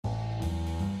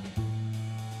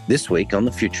This week on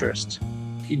The Futurists.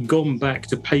 If you'd gone back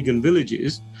to pagan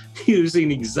villages, you'd have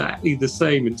seen exactly the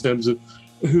same in terms of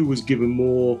who was given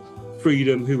more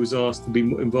freedom, who was asked to be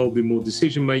involved in more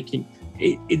decision-making.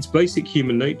 It's basic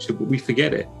human nature, but we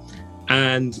forget it.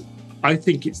 And I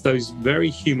think it's those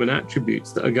very human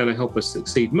attributes that are going to help us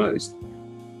succeed most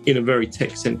in a very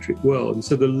tech-centric world. And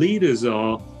so the leaders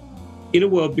are, in a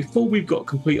world before we've got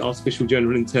complete artificial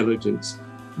general intelligence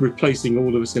replacing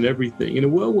all of us and everything, in a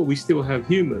world where we still have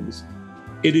humans,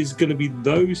 it is going to be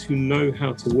those who know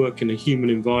how to work in a human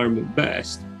environment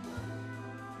best.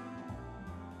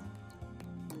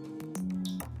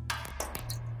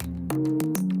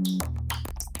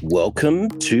 Welcome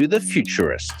to The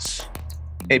Futurists.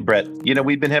 Hey, Brett,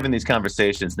 we've been having these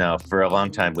conversations now for a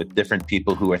long time with different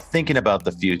people who are thinking about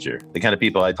the future, the kind of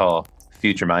people I call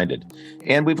future-minded.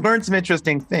 And we've learned some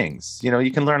interesting things.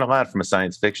 You can learn a lot from a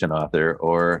science fiction author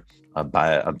or a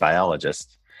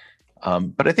biologist.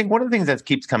 But I think one of the things that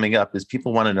keeps coming up is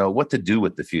people want to know what to do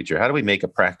with the future. How do we make a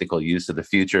practical use of the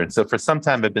future? And so for some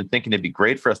time, I've been thinking it'd be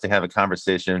great for us to have a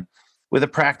conversation with a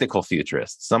practical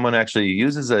futurist, someone who actually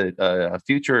uses a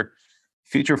future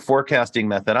forecasting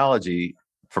methodology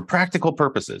for practical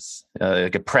purposes,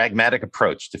 like a pragmatic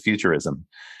approach to futurism.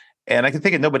 And I can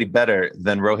think of nobody better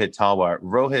than Rohit Talwar.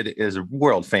 Rohit is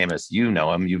world famous. You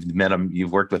know him, you've met him,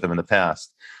 you've worked with him in the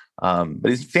past. But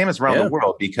he's famous around the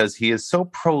world because he is so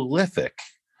prolific,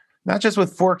 not just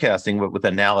with forecasting, but with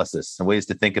analysis and ways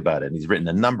to think about it. And he's written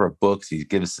a number of books. He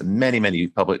gives many, many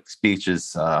public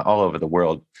speeches all over the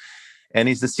world. And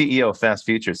he's the CEO of Fast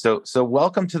Future. So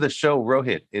welcome to the show,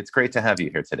 Rohit. It's great to have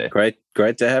you here today. Great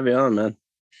to have you on, man.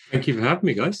 Thank you for having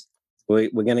me, guys. We're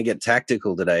going to get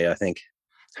tactical today, I think.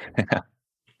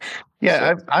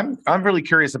 Yeah, I'm really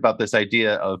curious about this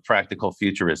idea of practical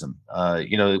futurism.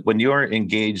 When you're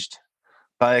engaged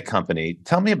by a company,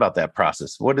 tell me about that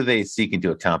process. What are they seeking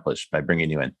to accomplish by bringing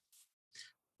you in?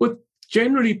 Well,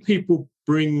 generally people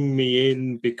bring me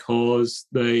in because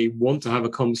they want to have a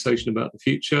conversation about the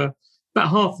future. About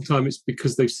half the time it's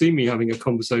because they've seen me having a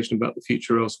conversation about the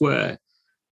future elsewhere,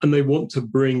 and they want to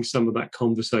bring some of that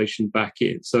conversation back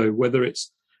in. So whether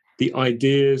it's the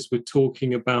ideas we're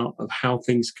talking about of how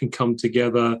things can come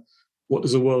together, what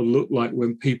does the world look like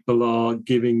when people are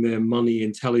giving their money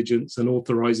intelligence and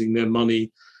authorizing their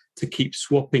money to keep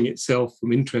swapping itself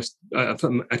from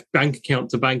from a bank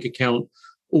account to bank account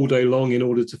all day long in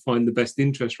order to find the best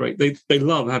interest rate. They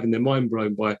love having their mind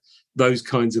blown by those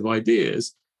kinds of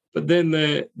ideas. But then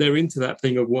they're into that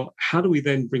thing of how do we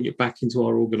then bring it back into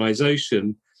our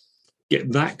organization,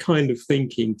 get that kind of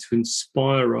thinking to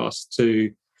inspire us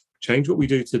to change what we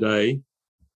do today,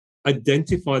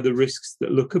 identify the risks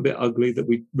that look a bit ugly that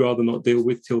we'd rather not deal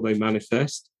with till they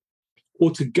manifest,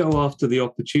 or to go after the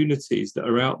opportunities that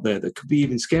are out there that could be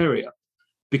even scarier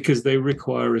because they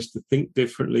require us to think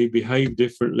differently, behave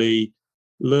differently,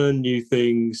 learn new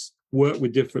things, work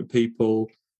with different people,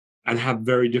 and have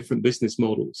very different business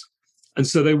models. And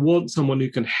so they want someone who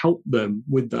can help them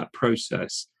with that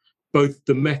process, both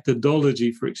the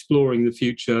methodology for exploring the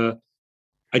future,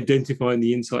 identifying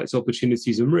the insights,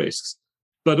 opportunities, and risks,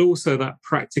 but also that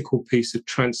practical piece of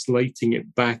translating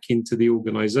it back into the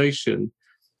organization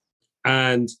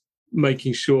and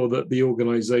making sure that the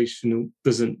organization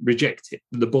doesn't reject it.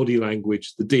 The body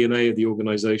language, the DNA of the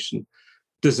organization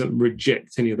doesn't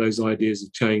reject any of those ideas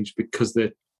of change because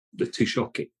they're too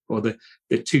shocking or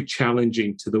they're too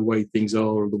challenging to the way things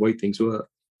are or the way things work.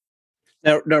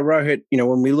 Now, Rohit,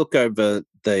 when we look over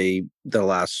the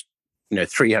last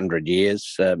 300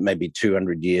 years, maybe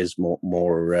 200 years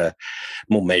more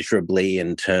measurably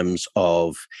in terms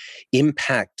of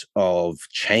impact of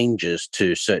changes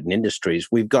to certain industries.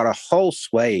 We've got a whole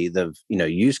swathe of,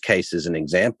 use cases and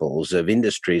examples of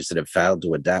industries that have failed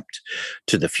to adapt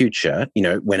to the future,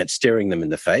 when it's staring them in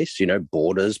the face,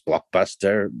 Borders,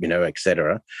 Blockbuster, et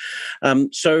cetera.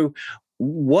 So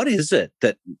what is it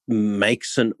that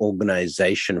makes an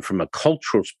organization from a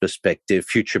cultural perspective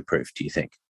future-proof, do you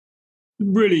think?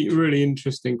 Really, really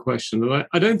interesting question. And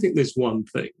I don't think there's one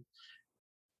thing.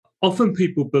 Often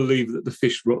people believe that the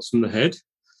fish rots from the head.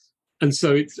 And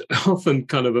so it's often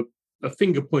kind of a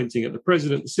finger pointing at the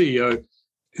president, the CEO,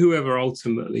 whoever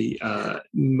ultimately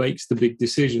makes the big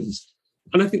decisions.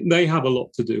 And I think they have a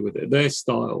lot to do with it, their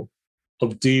style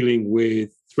of dealing with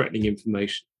threatening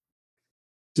information.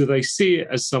 Do they see it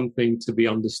as something to be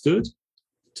understood,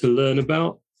 to learn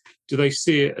about? Do they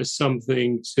see it as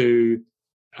something to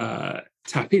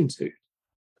tap into,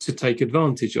 to take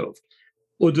advantage of?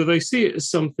 Or do they see it as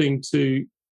something to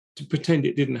pretend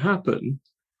it didn't happen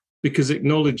because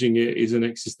acknowledging it is an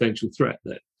existential threat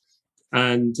then?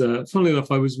 And funnily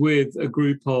enough, I was with a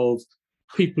group of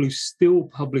people who still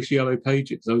publish Yellow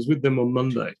Pages. I was with them on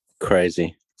Monday.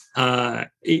 Crazy.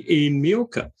 In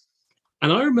Mallorca.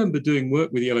 And I remember doing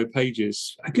work with Yellow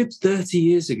Pages a good 30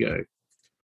 years ago,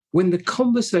 when the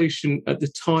conversation at the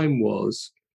time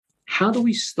was, how do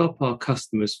we stop our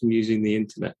customers from using the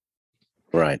internet?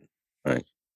 Right.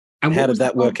 And how did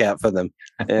that work out for them?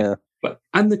 Yeah.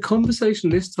 And the conversation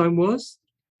this time was,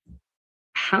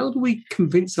 how do we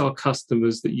convince our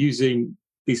customers that using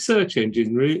the search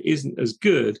engine really isn't as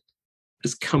good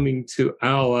as coming to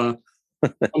our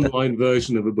online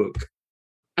version of a book?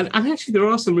 And actually, there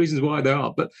are some reasons why there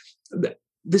are, but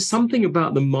there's something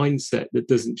about the mindset that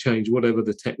doesn't change, whatever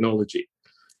the technology.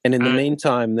 And in the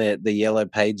meantime, the Yellow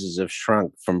Pages have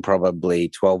shrunk from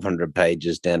probably 1,200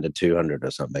 pages down to 200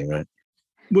 or something, right?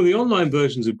 Well, the online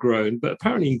versions have grown, but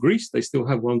apparently in Greece, they still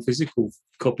have one physical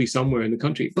copy somewhere in the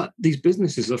country. But these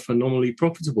businesses are phenomenally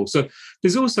profitable. So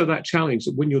there's also that challenge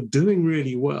that when you're doing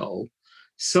really well,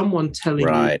 someone telling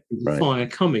you the fire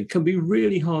coming can be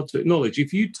really hard to acknowledge.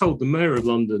 If you told the mayor of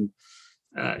London,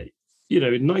 in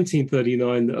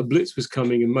 1939, that a blitz was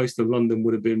coming and most of London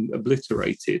would have been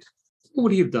obliterated, what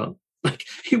would he have done? Like,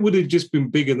 it would have just been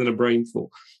bigger than a brainful.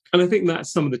 And I think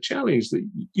that's some of the challenge, that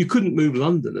you couldn't move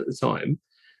London at the time.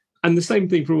 And the same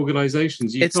thing for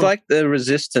organizations. It's like the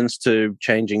resistance to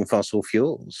changing fossil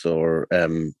fuels or,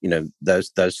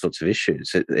 those sorts of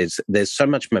issues. There's so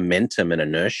much momentum and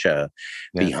inertia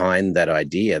behind that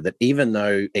idea that even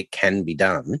though it can be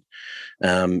done,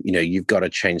 you've got to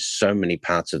change so many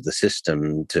parts of the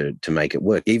system to make it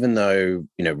work. Even though,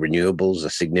 renewables are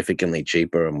significantly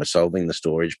cheaper and we're solving the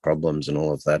storage problems and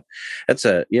all of that.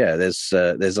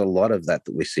 There's a lot of that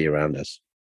we see around us.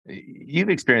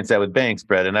 You've experienced that with banks,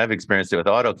 Brett, and I've experienced it with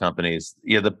auto companies.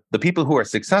 The people who are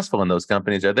successful in those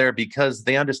companies are there because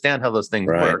they understand how those things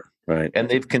work, and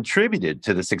they've contributed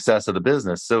to the success of the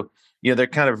business. So, they're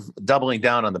kind of doubling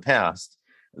down on the past.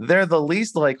 They're the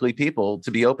least likely people to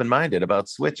be open-minded about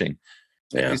switching.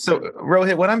 Yeah. So,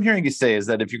 Rohit, what I'm hearing you say is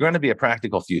that if you're going to be a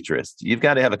practical futurist, you've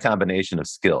got to have a combination of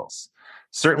skills.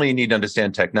 Certainly, you need to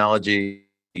understand technology.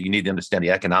 You need to understand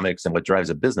the economics and what drives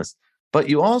a business. But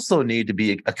you also need to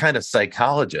be a kind of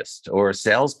psychologist or a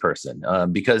salesperson,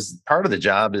 because part of the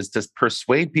job is to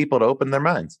persuade people to open their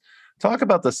minds. Talk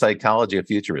about the psychology of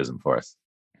futurism for us.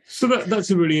 So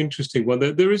that's a really interesting one.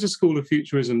 There is a school of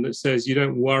futurism that says you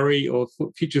don't worry, or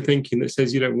future thinking that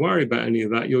says you don't worry about any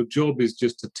of that. Your job is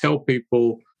just to tell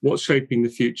people what's shaping the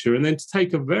future, and then to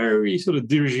take a very sort of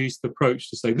dirigiste approach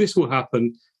to say this will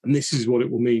happen and this is what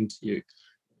it will mean to you.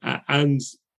 And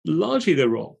largely they're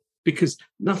wrong, because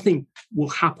nothing will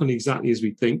happen exactly as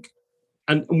we think.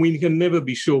 And we can never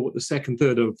be sure what the second,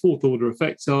 third, or fourth order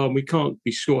effects are, and we can't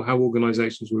be sure how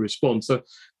organizations will respond. So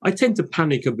I tend to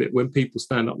panic a bit when people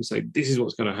stand up and say, this is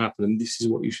what's going to happen and this is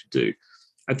what you should do.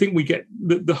 I think we get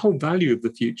the whole value of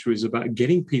the future is about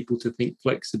getting people to think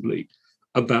flexibly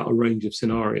about a range of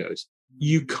scenarios.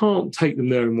 You can't take them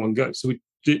there in one go. So we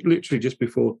literally, just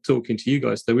before talking to you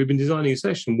guys today, we've been designing a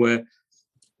session where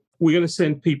we're going to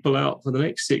send people out for the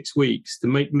next 6 weeks to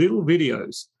make little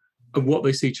videos of what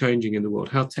they see changing in the world,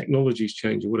 how technology is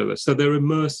changing, whatever. So they're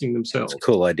immersing themselves. That's a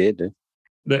cool idea, dude.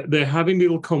 They're having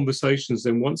little conversations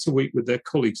then once a week with their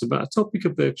colleagues about a topic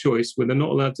of their choice, where they're not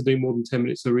allowed to do more than 10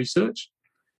 minutes of research,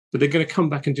 but they're going to come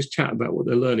back and just chat about what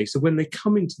they're learning. So when they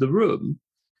come into the room,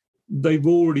 they've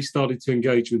already started to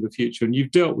engage with the future. And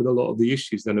you've dealt with a lot of the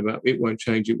issues then about it won't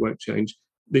change,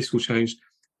 this will change.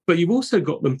 But you've also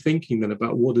got them thinking then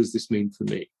about, what does this mean for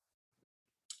me?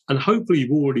 And hopefully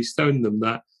you've already shown them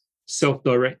that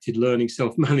self-directed learning,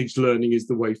 self-managed learning is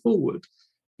the way forward,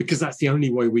 because that's the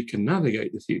only way we can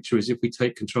navigate the future, is if we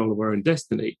take control of our own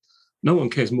destiny. No one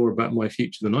cares more about my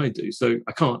future than I do. So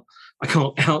I can't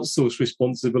outsource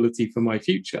responsibility for my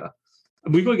future.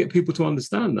 And we've got to get people to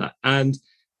understand that and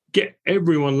get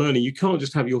everyone learning. You can't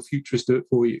just have your futurist do it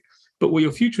for you. But what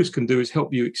your futurist can do is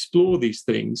help you explore these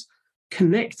things,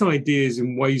 connect ideas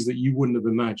in ways that you wouldn't have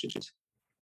imagined,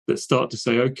 that start to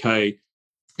say, okay,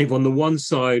 if on the one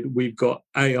side we've got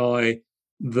AI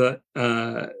that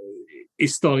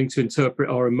is starting to interpret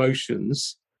our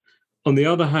emotions, on the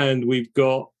other hand, we've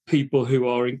got people who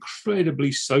are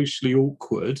incredibly socially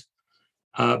awkward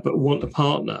but want a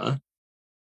partner.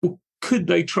 Well, could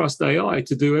they trust AI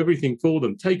to do everything for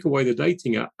them, take away the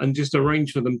dating app and just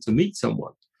arrange for them to meet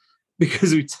someone?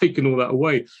 Because we've taken all that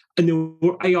away. And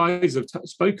the AIs have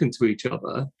spoken to each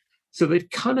other, so they've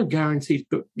kind of guaranteed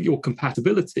your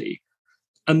compatibility.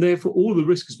 And therefore, all the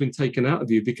risk has been taken out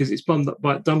of you because it's done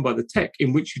by the tech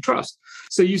in which you trust.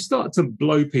 So you start to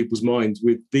blow people's minds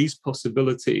with these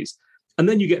possibilities. And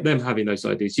then you get them having those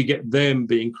ideas. You get them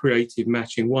being creative,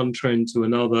 matching one trend to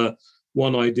another,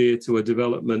 one idea to a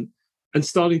development and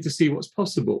starting to see what's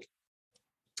possible.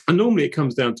 And normally it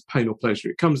comes down to pain or pleasure.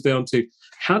 It comes down to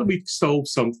how do we solve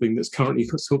something that's currently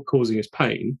causing us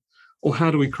pain, or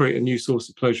how do we create a new source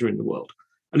of pleasure in the world?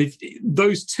 And if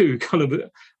those two kind of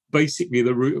basically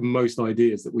the root of most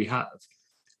ideas that we have.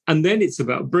 And then it's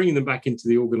about bringing them back into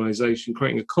the organization,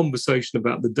 creating a conversation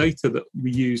about the data that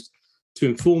we used to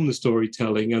inform the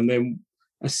storytelling, and then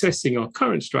assessing our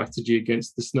current strategy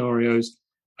against the scenarios,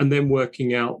 and then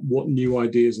working out what new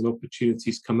ideas and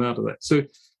opportunities come out of that. So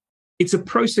it's a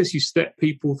process you step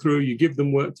people through. You give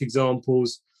them worked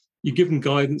examples. You give them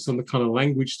guidance on the kind of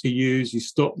language to use. You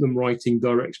stop them writing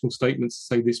directional statements to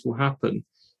say this will happen.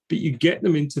 But you get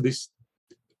them into this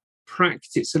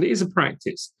practice, and it is a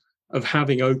practice of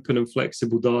having open and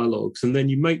flexible dialogues. And then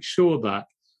you make sure that,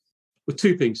 well,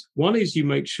 two things. One is you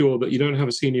make sure that you don't have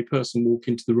a senior person walk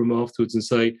into the room afterwards and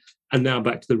say, and now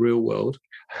back to the real world.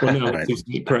 Well, now let's do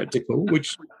something practical,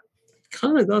 which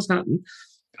kind of does happen.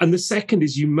 And the second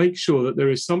is you make sure that there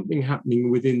is something happening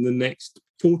within the next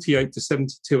 48 to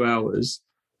 72 hours,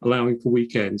 allowing for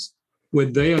weekends, where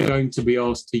they are going to be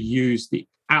asked to use the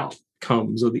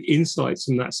outcomes or the insights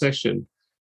from that session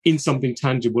in something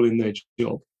tangible in their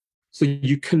job. So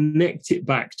you connect it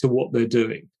back to what they're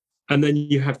doing. And then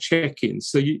you have check-ins.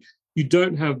 So you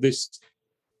don't have this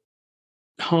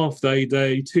half-day,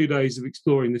 2 days of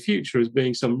exploring the future as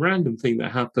being some random thing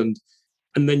that happened,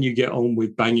 and then you get on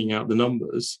with banging out the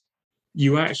numbers.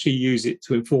 You actually use it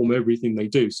to inform everything they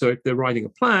do. So if they're writing a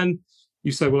plan,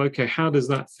 you say, well, okay, how does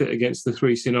that fit against the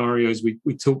three scenarios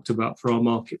we talked about for our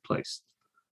marketplace?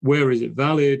 Where is it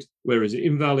valid? Where is it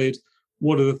invalid?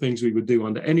 What are the things we would do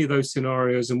under any of those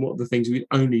scenarios? And what are the things we'd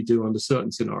only do under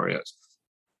certain scenarios?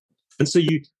 And so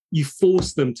you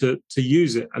force them to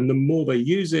use it. And the more they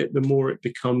use it, the more it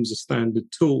becomes a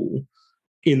standard tool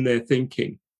in their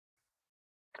thinking.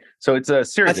 So it's a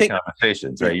series of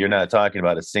conversations, right? You're not talking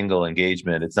about a single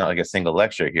engagement. It's not like a single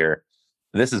lecture here.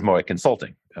 This is more like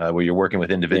consulting, where you're working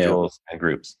with individuals and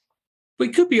groups. But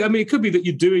it could be that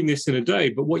you're doing this in a day,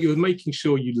 but what you're making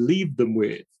sure you leave them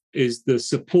with is the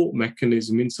support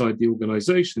mechanism inside the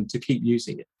organization to keep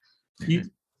using it.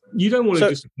 You don't want to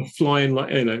just fly in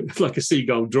like a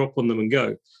seagull, drop on them and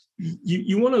go.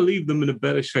 You want to leave them in a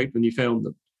better shape than you found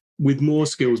them, with more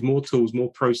skills, more tools,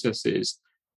 more processes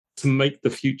to make the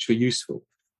future useful.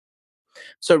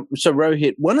 So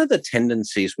Rohit, one of the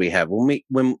tendencies we have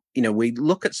when we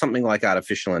look at something like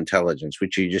artificial intelligence,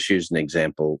 which you just used an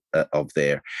example of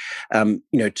there,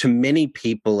 to many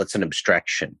people it's an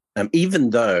abstraction.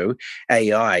 Even though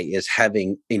AI is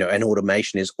having, and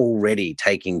automation is already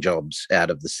taking jobs out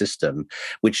of the system,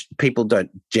 which people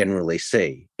don't generally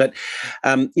see. But,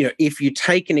 if you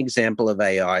take an example of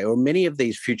AI or many of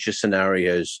these future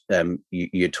scenarios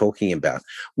you're talking about,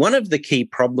 one of the key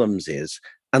problems is,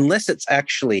 unless it's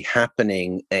actually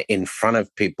happening in front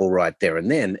of people right there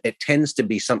and then, it tends to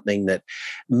be something that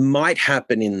might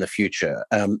happen in the future.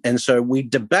 And so we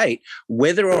debate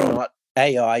whether or not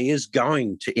AI is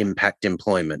going to impact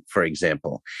employment, for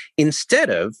example. Instead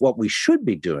of what we should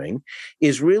be doing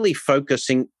is really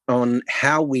focusing on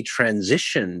how we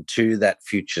transition to that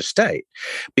future state.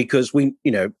 Because we,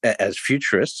 as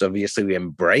futurists, obviously we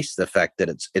embrace the fact that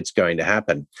it's going to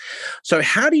happen. So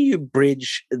how do you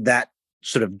bridge that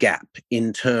sort of gap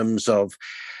in terms of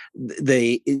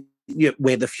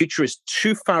where the future is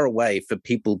too far away for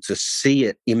people to see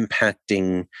it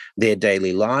impacting their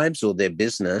daily lives or their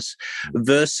business,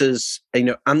 versus,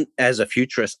 as a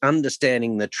futurist,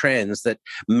 understanding the trends that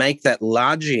make that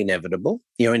largely inevitable.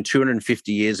 In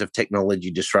 250 years of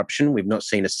technology disruption, we've not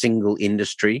seen a single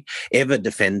industry ever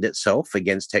defend itself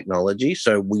against technology.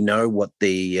 So we know what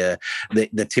the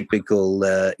typical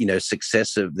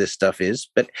success of this stuff is.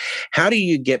 But how do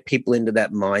you get people into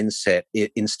that mindset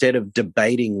instead of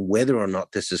debating whether or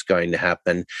not this is going to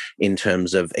happen, in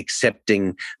terms of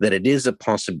accepting that it is a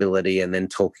possibility and then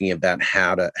talking about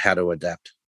how to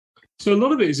adapt? So a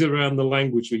lot of it is around the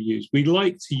language we use. We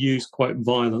like to use quite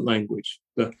violent language.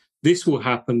 This will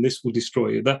happen, this will destroy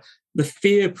you. The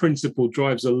fear principle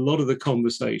drives a lot of the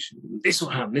conversation. This will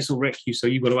happen, this will wreck you, so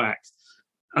you've got to act.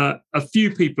 A few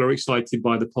people are excited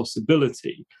by the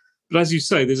possibility. But as you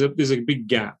say, there's a big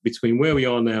gap between where we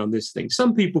are now and this thing.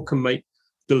 Some people can make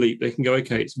the leap. They can go,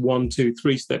 okay, it's 1, 2,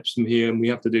 3 steps from here, and we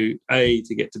have to do A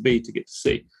to get to B to get to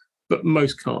C. But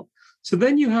most can't. So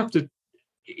then you have to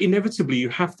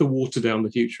water down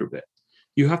the future a bit.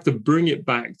 You have to bring it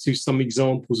back to some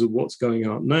examples of what's going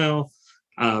on now,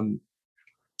 and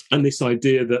this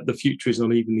idea that the future is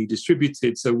unevenly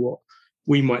distributed. So what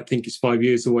we might think is 5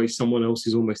 years away, someone else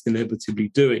is almost inevitably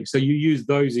doing. So you use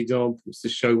those examples to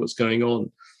show what's going on.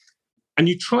 And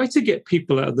you try to get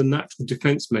people out of the natural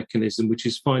defense mechanism, which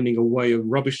is finding a way of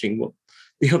rubbishing what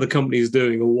the other company is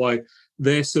doing or why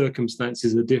their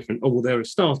circumstances are different. Or well, they're a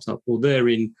startup, or they're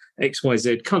in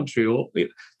XYZ country, or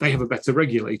they have a better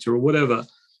regulator or whatever.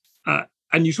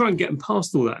 And you try and get them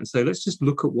past all that and say, let's just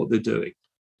look at what they're doing.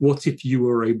 What if you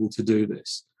were able to do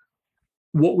this?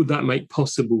 What would that make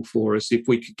possible for us if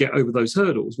we could get over those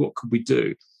hurdles? What could we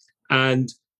do? And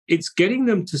it's getting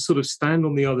them to sort of stand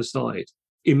on the other side.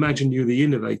 Imagine you're the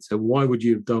innovator. Why would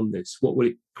you have done this? What would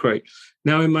it create?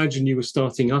 Now imagine you were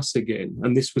starting us again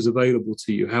and this was available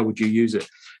to you. How would you use it?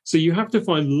 So you have to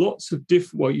find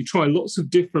you try lots of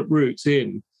different routes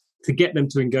in to get them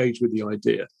to engage with the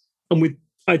idea. And with,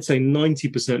 I'd say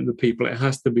 90% of the people, it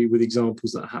has to be with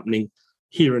examples that are happening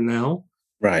here and now.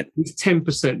 Right. With 10%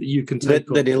 that you can take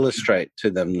that illustrate to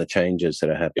them the changes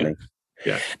that are happening.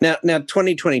 Yeah. Now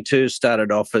 2022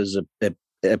 started off as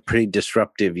a pretty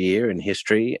disruptive year in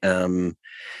history.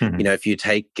 If you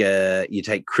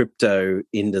take crypto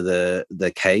into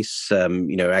the case,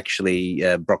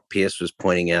 actually Brock Pierce was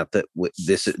pointing out that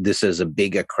this is a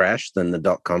bigger crash than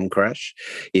the .com crash,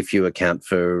 if you account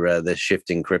for the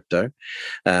shift in crypto,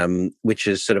 which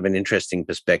is sort of an interesting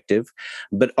perspective.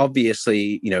 But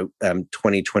obviously,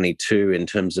 2022 in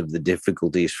terms of the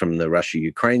difficulties from the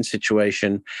Russia-Ukraine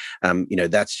situation,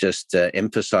 that's just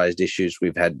emphasized issues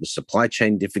we've had with supply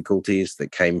chain difficulties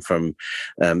that came from,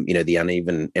 the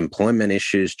uneven employment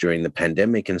issues during the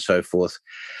pandemic and so forth.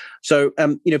 So,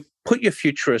 put your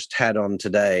futurist hat on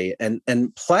today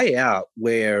and play out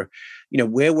where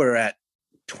we're at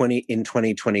in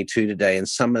 2022 today, and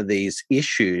some of these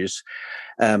issues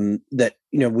that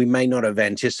we may not have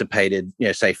anticipated,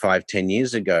 say 5-10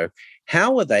 years ago.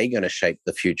 How are they going to shape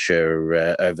the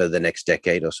future over the next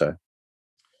decade or so?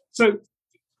 So,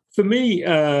 for me,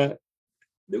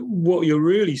 what you're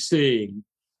really seeing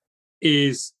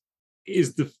is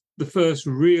the first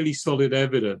really solid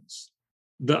evidence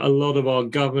that a lot of our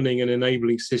governing and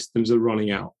enabling systems are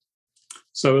running out.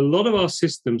 So a lot of our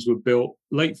systems were built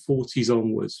late 40s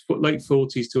onwards, late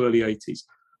 40s to early 80s.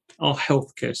 Our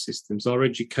healthcare systems, our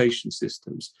education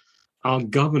systems, our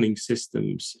governing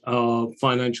systems, our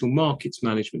financial markets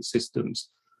management systems,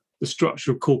 the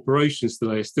structure of corporations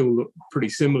today still look pretty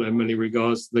similar in many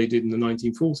regards to they did in the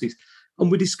 1940s. And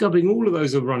we're discovering all of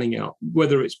those are running out,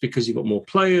 whether it's because you've got more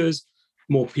players,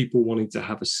 more people wanting to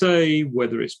have a say,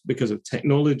 whether it's because of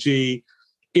technology,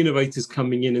 innovators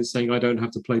coming in and saying, I don't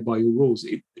have to play by your rules.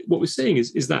 What we're seeing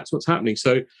is that's what's happening.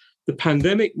 So the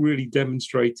pandemic really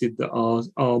demonstrated that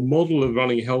our model of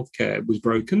running healthcare was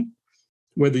broken,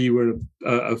 whether you were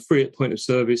a free at point of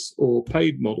service or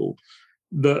paid model.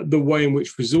 The way in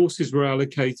which resources were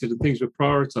allocated and things were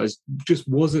prioritized just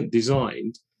wasn't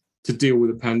designed to deal with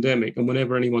a pandemic. And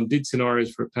whenever anyone did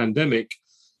scenarios for a pandemic,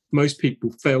 most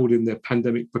people failed in their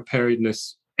pandemic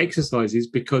preparedness exercises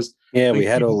because... Yeah, we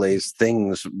had all these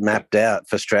things mapped out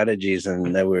for strategies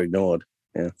and they were ignored.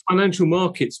 Yeah. Financial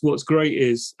markets, what's great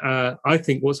is, I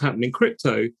think what's happened in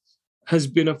crypto has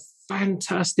been a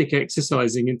fantastic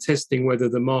exercising in testing whether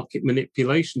the market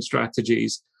manipulation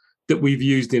strategies that we've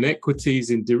used in equities,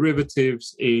 in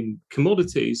derivatives, in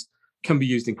commodities can be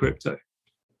used in crypto.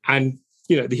 And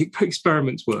the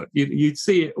experiments work. You'd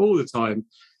see it all the time.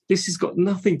 This has got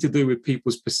nothing to do with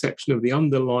people's perception of the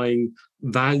underlying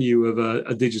value of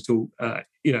a digital,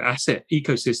 asset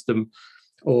ecosystem,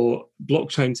 or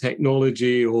blockchain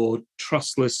technology, or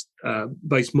trustless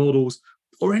based models,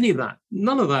 or any of that.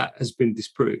 None of that has been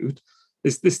disproved.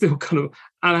 There's still kind of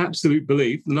an absolute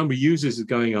belief. The number of users is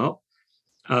going up.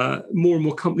 More and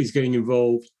more companies getting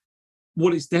involved.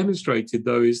 What it's demonstrated,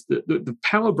 though, is that the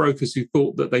power brokers who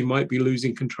thought that they might be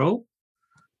losing control,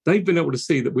 they've been able to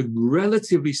see that with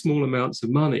relatively small amounts of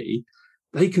money,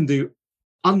 they can do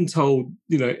untold,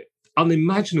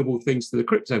 unimaginable things to the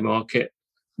crypto market,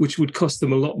 which would cost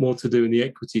them a lot more to do in the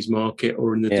equities market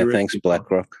or in the derivatives. Thanks,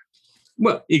 BlackRock.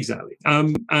 Well, exactly.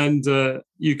 And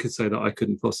you could say that I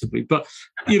couldn't possibly. But,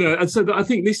 and so I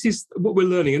think this is what we're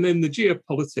learning. And then the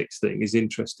geopolitics thing is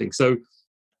interesting. So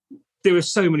there are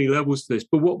so many levels to this.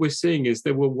 But what we're seeing is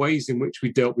there were ways in which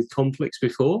we dealt with conflicts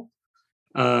before.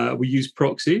 We used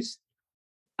proxies.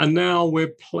 And now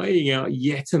we're playing out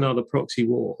yet another proxy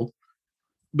war.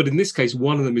 But in this case,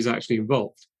 one of them is actually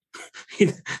involved.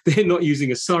 They're not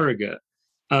using a surrogate.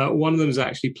 One of them is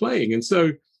actually playing. And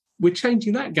so we're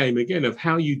changing that game again of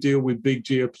how you deal with big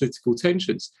geopolitical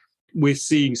tensions. We're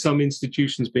seeing some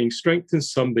institutions being strengthened,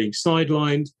 some being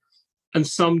sidelined, and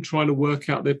some trying to work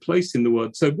out their place in the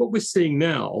world. So what we're seeing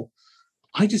now,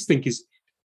 I just think is,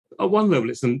 at one level,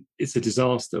 it's a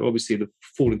disaster. Obviously, the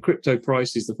fall in crypto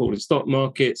prices, the fall in stock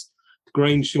markets,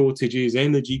 grain shortages,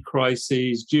 energy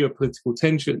crises, geopolitical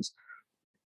tensions.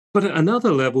 But at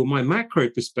another level, my macro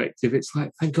perspective, it's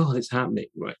like, thank God it's happening,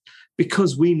 right?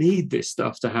 Because we need this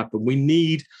stuff to happen. We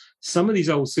need some of these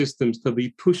old systems to be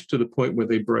pushed to the point where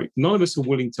they break. None of us are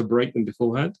willing to break them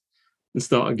beforehand and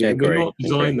start again. We're not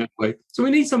designed that way. So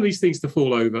we need some of these things to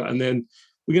fall over, and then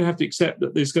we're going to have to accept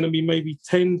that there's going to be maybe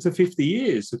 10 to 50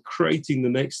 years of creating the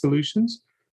next solutions.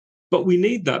 But we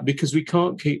need that because we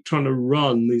can't keep trying to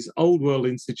run these old world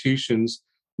institutions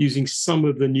using some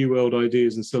of the new world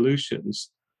ideas and solutions,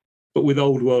 but with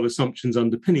old world assumptions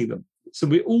underpinning them.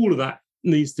 So all of that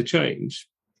needs to change.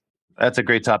 That's a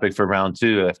great topic for round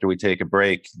two. After we take a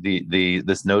break,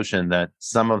 this notion that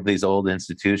some of these old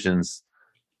institutions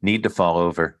need to fall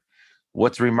over.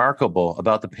 What's remarkable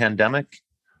about the pandemic,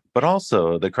 but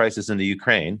also the crisis in the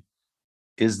Ukraine,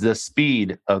 is the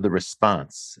speed of the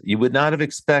response. You would not have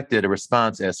expected a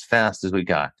response as fast as we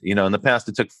got. In the past,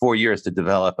 it took 4 years to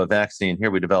develop a vaccine.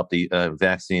 Here, we developed the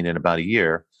vaccine in about a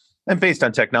year. And based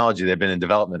on technology, they've been in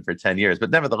development for 10 years. But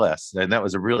nevertheless, and that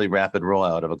was a really rapid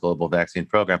rollout of a global vaccine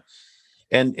program.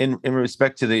 And in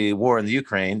respect to the war in the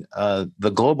Ukraine,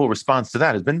 the global response to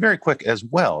that has been very quick as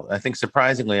well. I think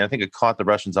surprisingly, I think it caught the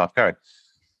Russians off guard.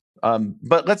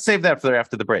 But let's save that for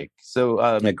after the break. So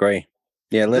I agree.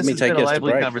 Yeah, let me take us to break. This has been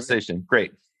a lively conversation.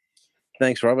 Great.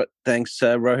 Thanks, Robert. Thanks,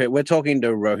 Rohit. We're talking to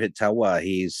Rohit Talwar.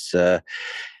 He's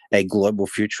a global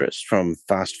futurist from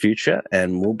Fast Future,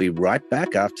 and we'll be right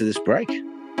back after this break.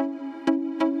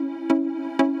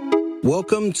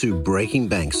 Welcome to Breaking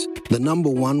Banks, the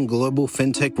 #1 global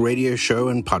fintech radio show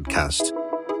and podcast.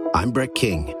 I'm Brett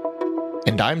King.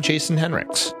 And I'm Jason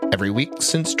Henricks. Every week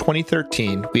since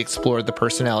 2013, we explore the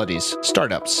personalities,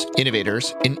 startups,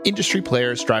 innovators, and industry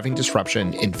players driving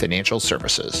disruption in financial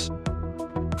services.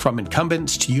 From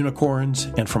incumbents to unicorns,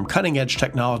 and from cutting-edge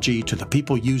technology to the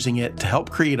people using it to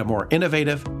help create a more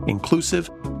innovative,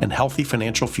 inclusive, and healthy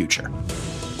financial future.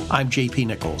 I'm JP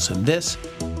Nichols, and this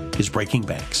is Breaking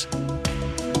Banks.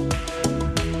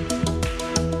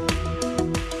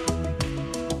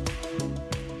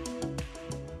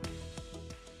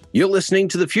 You're listening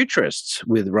to The Futurists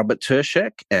with Robert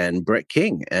Tershek and Brett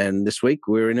King. And this week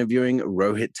we're interviewing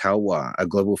Rohit Talwar, a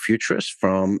global futurist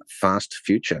from Fast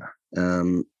Future.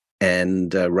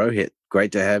 Rohit,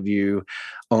 great to have you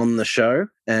on the show.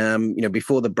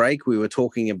 Before the break, we were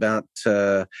talking about,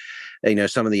 some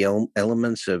of the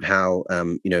elements of how,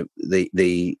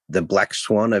 the black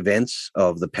swan events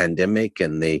of the pandemic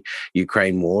and the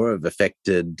Ukraine war have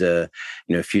affected,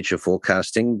 future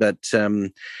forecasting. But,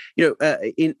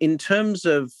 in terms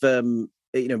of,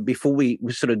 before we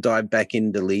sort of dive back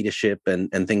into leadership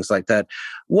and things like that,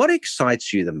 what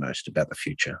excites you the most about the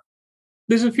future?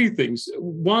 There's a few things.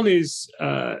 One is,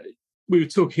 we were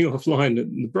talking offline at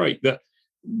the break, that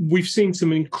we've seen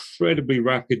some incredibly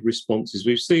rapid responses.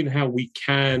 We've seen how we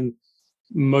can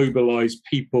mobilize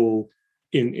people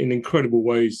in incredible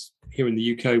ways. Here in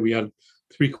the UK, we had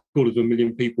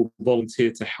 750,000 people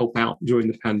volunteer to help out during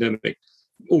the pandemic,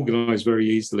 organized very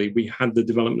easily. We had the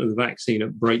development of the vaccine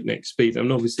at breakneck speed.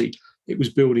 And obviously, it was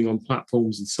building on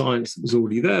platforms and science that was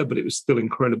already there, but it was still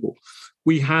incredible.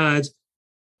 We had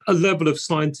a level of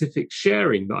scientific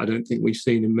sharing that I don't think we've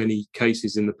seen in many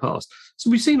cases in the past.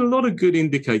 So we've seen a lot of good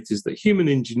indicators that human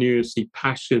ingenuity,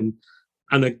 passion,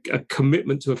 and a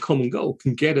commitment to a common goal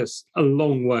can get us a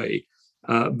long way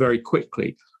very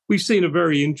quickly. We've seen a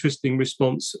very interesting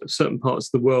response of certain parts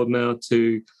of the world now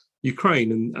to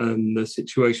Ukraine and the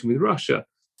situation with Russia.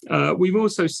 We've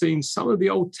also seen some of the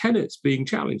old tenets being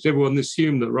challenged. Everyone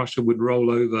assumed that Russia would roll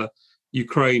over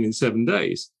Ukraine in 7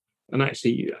 days. And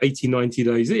actually 80, 90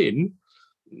 days in,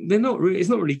 it's not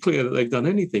really clear that they've done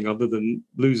anything other than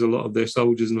lose a lot of their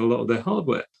soldiers and a lot of their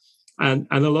hardware and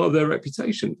a lot of their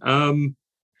reputation.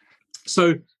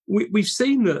 So we've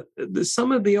seen that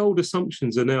some of the old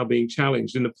assumptions are now being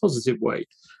challenged in a positive way.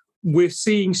 We're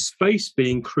seeing space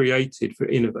being created for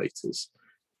innovators.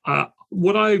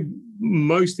 What I'm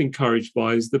most encouraged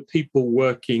by is the people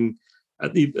working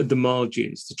at the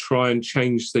margins to try and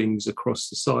change things across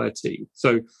society.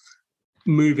 So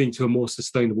moving to a more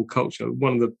sustainable culture.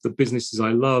 One of the businesses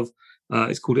I love,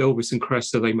 it's called Elvis and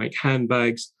Cressa. They make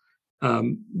handbags.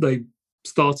 They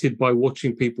started by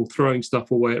watching people throwing stuff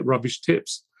away at rubbish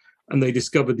tips, and they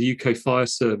discovered the UK Fire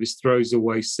Service throws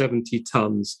away 70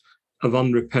 tons of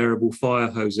unrepairable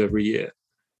fire hose every year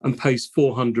and pays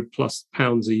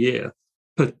 £400+ a year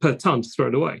per ton to throw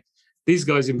it away. These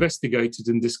guys investigated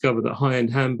and discovered that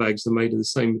high-end handbags are made of the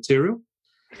same material.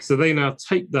 So they now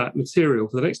take that material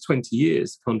for the next 20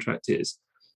 years, the contract is.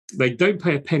 They don't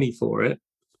pay a penny for it.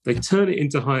 They turn it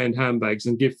into high-end handbags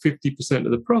and give 50%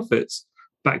 of the profits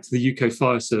back to the UK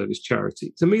Fire Service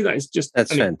charity. To me, that is just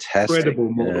That's fantastic.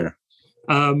 Incredible model.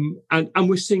 Yeah. And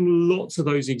we're seeing lots of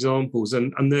those examples,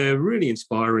 and they're really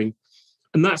inspiring.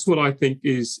 And that's what I think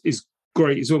is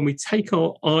great, is when we take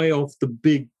our eye off the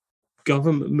big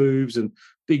government moves and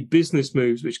big business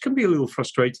moves, which can be a little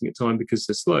frustrating at times because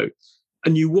they're slow,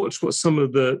 and you watch what some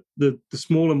of the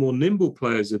smaller, more nimble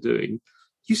players are doing,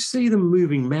 you see them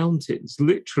moving mountains,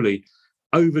 literally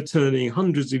overturning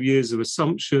hundreds of years of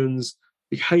assumptions,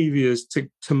 behaviors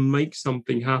to make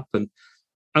something happen.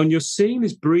 And you're seeing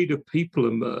this breed of people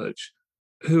emerge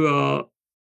who are,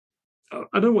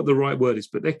 I don't know what the right word is,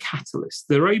 but they're catalysts.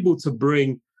 They're able to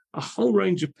bring a whole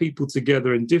range of people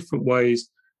together in different ways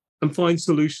and find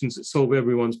solutions that solve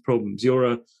everyone's problems.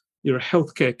 You're a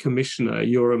healthcare commissioner,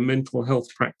 you're a mental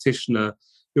health practitioner,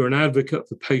 you're an advocate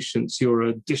for patients, you're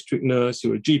a district nurse,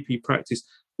 you're a GP practice.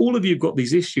 All of you have got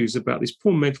these issues about this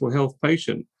poor mental health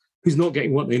patient who's not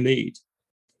getting what they need.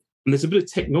 And there's a bit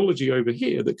of technology over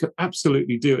here that could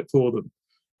absolutely do it for them,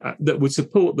 that would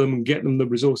support them and get them the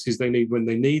resources they need when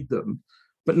they need them.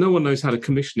 But no one knows how to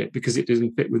commission it because it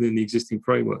doesn't fit within the existing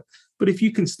framework. But if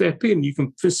you can step in, you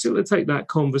can facilitate that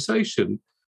conversation,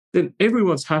 then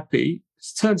everyone's happy.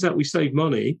 It turns out we save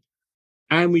money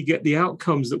and we get the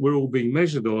outcomes that we're all being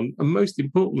measured on. And most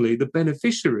importantly, the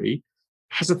beneficiary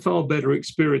has a far better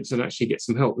experience and actually gets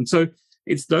some help. And so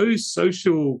it's those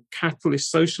social catalysts,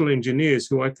 social engineers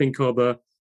who I think are the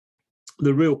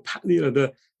real,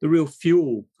 the real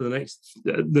fuel for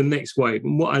the next wave.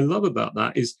 And what I love about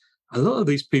that is a lot of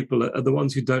these people are the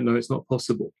ones who don't know it's not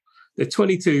possible. They're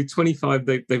 22, 25.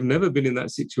 They've never been in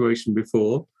that situation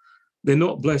before. They're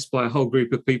not blessed by a whole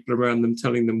group of people around them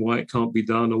telling them why it can't be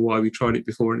done or why we tried it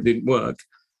before and it didn't work.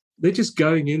 They're just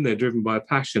going in there driven by a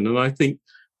passion. And I think,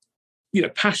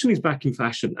 passion is back in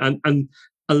fashion, and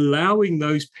allowing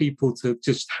those people to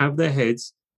just have their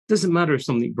heads. Doesn't matter if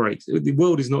something breaks. The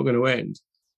world is not going to end.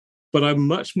 But I'm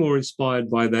much more inspired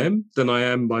by them than I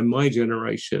am by my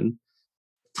generation,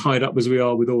 tied up as we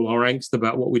are with all our angst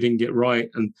about what we didn't get right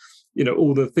and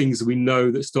all the things that we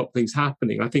know that stop things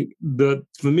happening. I think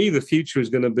for me, the future is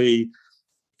going to be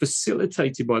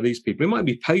facilitated by these people. It might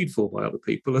be paid for by other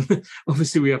people, and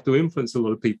obviously we have to influence a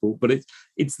lot of people, but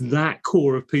it's that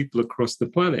core of people across the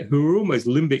planet who are almost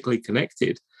limbically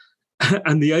connected,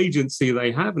 and the agency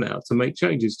they have now to make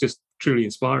change is just truly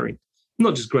inspiring.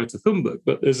 Not just Greta Thunberg,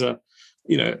 but there's a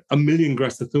million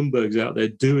Greta Thunbergs out there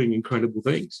doing incredible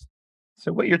things.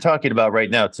 So what you're talking about right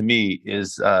now, to me,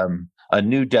 is a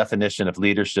new definition of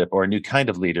leadership, or a new kind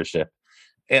of leadership.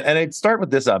 And I'd start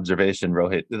with this observation,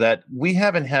 Rohit, that we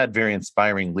haven't had very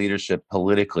inspiring leadership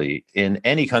politically in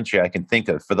any country I can think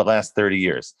of for the last 30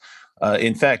 years.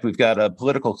 In fact, we've got a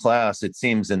political class, it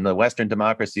seems, in the Western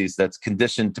democracies that's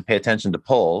conditioned to pay attention to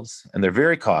polls, and they're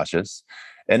very cautious.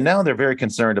 And now they're very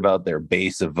concerned about their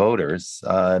base of voters,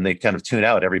 and they kind of tune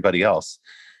out everybody else.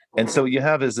 And so you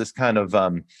have is this kind of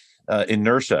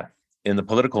inertia in the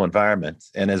political environment,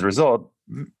 and as a result,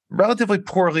 relatively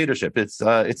poor leadership. It's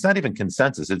not even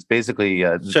consensus. It's basically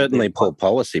certainly poor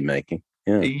policy making.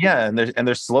 Yeah, and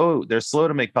they're slow. They're slow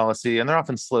to make policy, and they're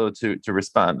often slow to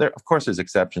respond. Of course, there's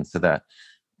exceptions to that,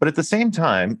 but at the same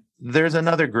time, there's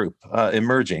another group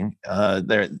emerging.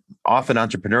 They're often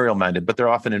entrepreneurial minded, but they're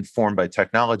often informed by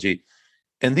technology,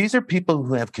 and these are people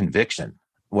who have conviction.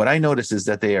 What I notice is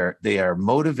that they are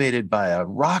motivated by a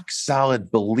rock solid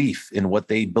belief in what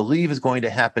they believe is going to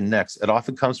happen next. It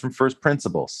often comes from first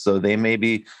principles. So they may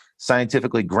be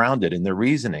scientifically grounded in their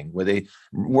reasoning, where they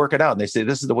work it out and they say,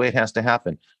 this is the way it has to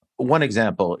happen. One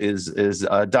example is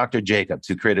Dr. Jacobs,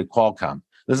 who created Qualcomm.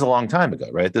 This is a long time ago,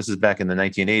 right? This is back in the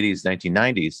 1980s,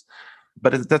 1990s.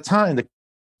 But at the time, the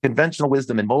conventional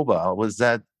wisdom in mobile was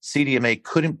that CDMA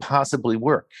couldn't possibly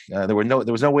work. There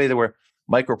was no way there were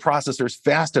microprocessors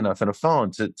fast enough in a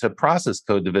phone to process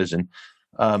code division.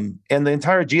 And the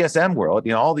entire GSM world,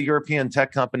 all the European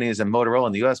tech companies and Motorola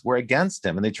in the US were against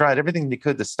him, and they tried everything they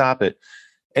could to stop it.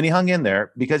 And he hung in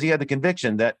there because he had the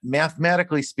conviction that,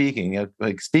 mathematically speaking,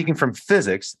 speaking from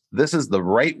physics, this is the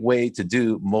right way to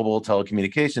do mobile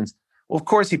telecommunications. Well, of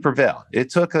course, he prevailed. It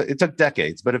took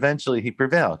decades, but eventually he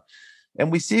prevailed. And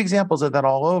we see examples of that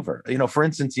all over. For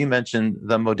instance, you mentioned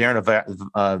the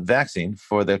Moderna vaccine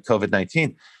for the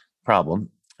COVID-19 problem.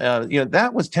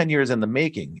 That was 10 years in the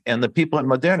making. And the people at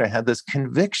Moderna had this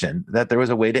conviction that there was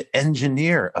a way to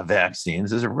engineer a vaccine.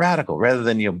 This is radical, rather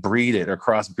than breed it or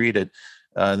crossbreed it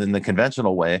in the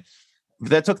conventional way.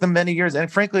 That took them many years. And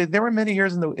frankly, there were many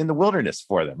years in the wilderness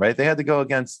for them, right? They had to go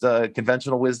against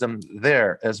conventional wisdom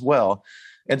there as well.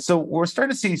 And so we're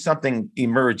starting to see something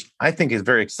emerge, I think is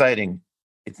very exciting.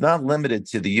 It's not limited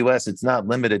to the US. It's not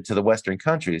limited to the Western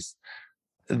countries.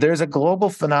 there's a global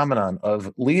phenomenon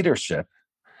of leadership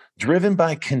driven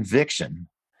by conviction.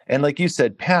 And like you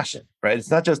said, passion, right?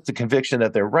 It's not just the conviction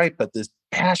that they're right, but this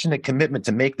passionate commitment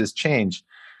to make this change.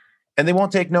 And they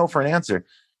won't take no for an answer.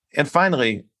 And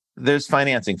finally, there's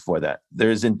financing for that.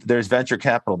 There's venture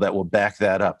capital that will back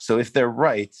that up. So if they're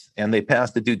right and they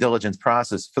pass the due diligence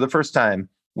process, for the first time,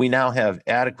 we now have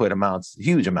adequate amounts,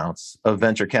 huge amounts of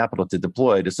venture capital to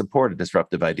deploy to support a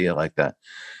disruptive idea like that.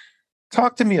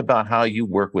 Talk to me about how you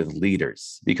work with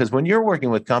leaders, because when you're working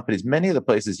with companies, many of the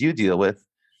places you deal with,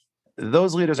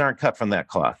 those leaders aren't cut from that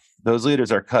cloth. Those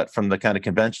leaders are cut from the kind of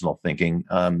conventional thinking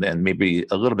and maybe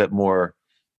a little bit more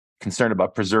concerned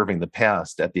about preserving the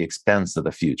past at the expense of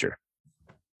the future.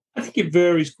 I think it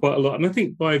varies quite a lot. And I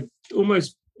think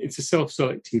it's a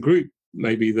self-selecting group,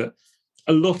 maybe, that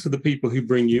a lot of the people who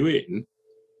bring you in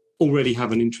already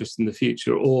have an interest in the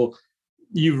future, or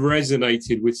you've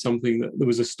resonated with something that there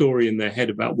was a story in their head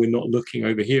about we're not looking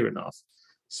over here enough.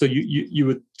 So you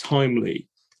were timely.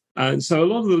 And so a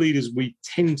lot of the leaders we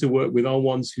tend to work with are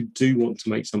ones who do want to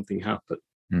make something happen.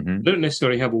 Mm-hmm. They don't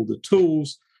necessarily have all the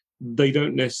tools. They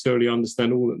don't necessarily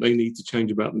understand all that they need to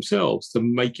change about themselves to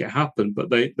make it happen, but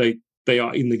they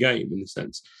are in the game in a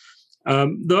sense.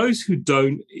 Those who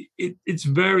don't, it's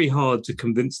very hard to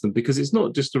convince them, because it's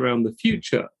not just around the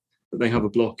future that they have a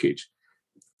blockage.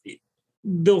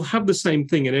 They'll have the same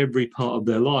thing in every part of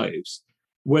their lives,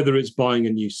 whether it's buying a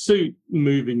new suit,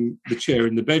 moving the chair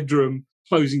in the bedroom,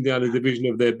 closing down a division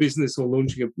of their business, or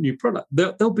launching a new product.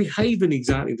 They'll behave in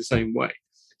exactly the same way.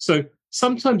 So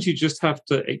sometimes you just have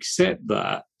to accept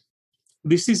that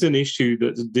this is an issue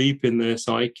that's deep in their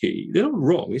psyche. They're not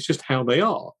wrong. It's just how they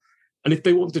are. And if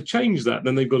they want to change that,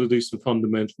 then they've got to do some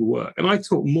fundamental work. And I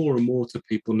talk more and more to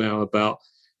people now about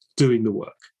doing the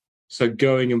work. So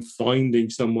going and finding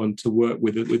someone to work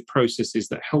with processes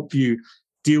that help you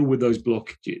deal with those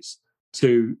blockages,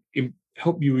 to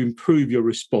help you improve your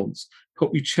response,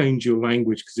 help you change your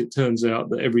language, because it turns out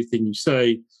that everything you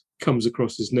say comes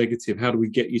across as negative. How do we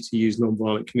get you to use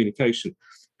nonviolent communication?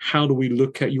 How do we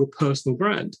look at your personal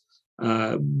brand?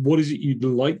 What is it you'd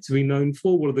like to be known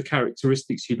for? What are the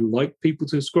characteristics you'd like people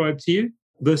to ascribe to you?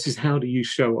 Versus how do you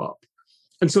show up?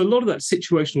 And so a lot of that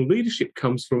situational leadership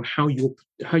comes from how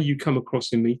you come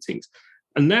across in meetings.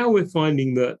 And now we're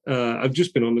finding that I've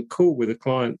just been on a call with a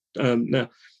client now,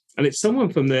 and it's someone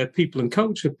from their people and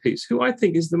culture piece who I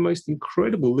think is the most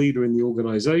incredible leader in the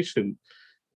organization,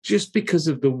 just because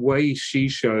of the way she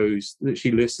shows that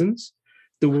she listens,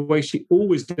 the way she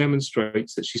always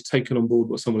demonstrates that she's taken on board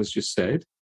what someone has just said,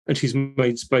 and she's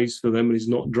made space for them and is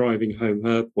not driving home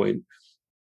her point.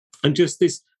 And just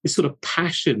this sort of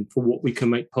passion for what we can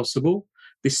make possible,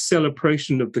 this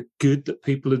celebration of the good that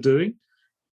people are doing.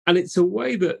 And it's a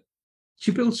way that she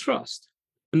builds trust.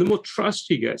 And the more trust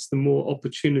she gets, the more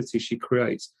opportunity she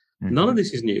creates. Mm-hmm. None of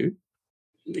this is new.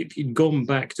 If you'd gone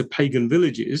back to pagan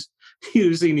villages,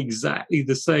 you'd have seen exactly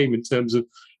the same in terms of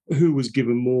who was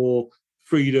given more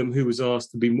freedom, who was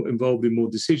asked to be involved in more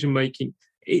decision-making.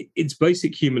 It's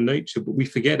basic human nature, but we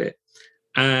forget it.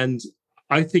 And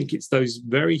I think it's those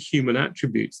very human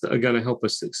attributes that are going to help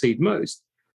us succeed most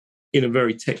in a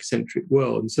very tech-centric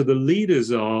world. And so the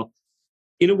leaders are,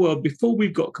 in a world before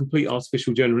we've got complete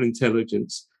artificial general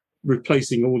intelligence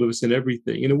replacing all of us in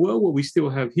everything, in a world where we still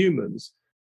have humans,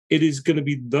 it is going to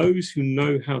be those who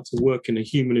know how to work in a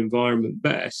human environment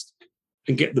best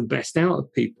and get the best out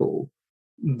of people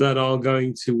that are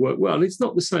going to work well. It's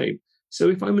not the same. So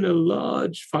if I'm in a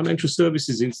large financial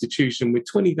services institution with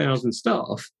 20,000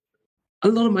 staff, a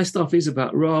lot of my stuff is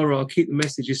about rah, keep the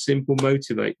messages simple,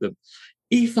 motivate them.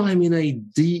 If I'm in a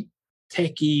deep,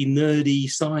 techie, nerdy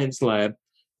science lab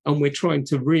and we're trying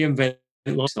to reinvent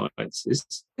life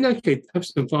sciences, okay, have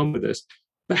some fun with us.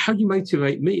 But how you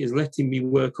motivate me is letting me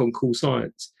work on cool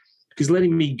science, because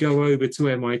letting me go over to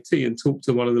MIT and talk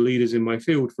to one of the leaders in my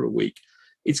field for a week,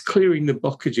 it's clearing the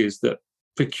blockages that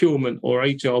procurement or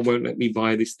HR won't let me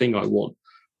buy this thing I want.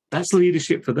 That's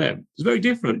leadership for them. It's very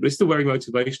different, but it's still very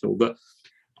motivational. But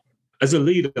as a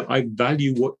leader, I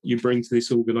value what you bring to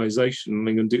this organization, and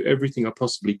I'm going to do everything I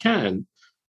possibly can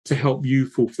to help you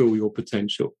fulfill your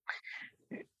potential.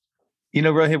 You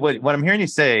know, Rohit, what I'm hearing you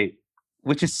say,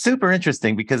 which is super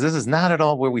interesting, because this is not at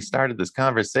all where we started this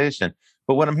conversation.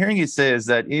 But what I'm hearing you say is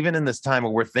that even in this time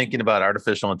where we're thinking about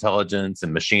artificial intelligence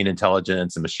and machine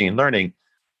learning,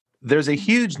 there's a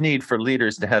huge need for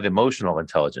leaders to have emotional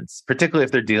intelligence, particularly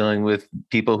if they're dealing with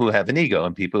people who have an ego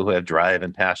and people who have drive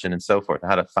and passion and so forth,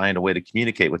 how to find a way to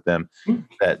communicate with them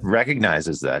that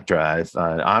recognizes that drive,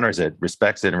 honors it,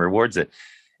 respects it, and rewards it.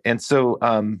 And so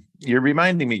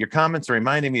your comments are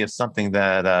reminding me of something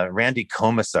that Randy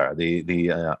Komisar,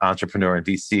 the entrepreneur and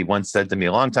VC, once said to me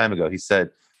a long time ago. He said,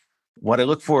 what I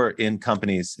look for in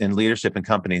companies, in leadership in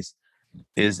companies,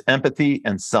 is empathy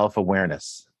and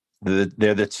self-awareness.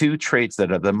 They're the two traits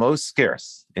that are the most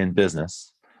scarce in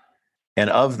business. And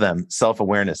of them,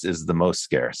 self-awareness is the most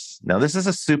scarce. Now, this is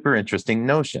a super interesting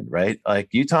notion, right? Like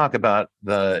you talk about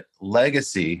the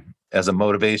legacy as a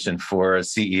motivation for a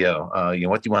CEO.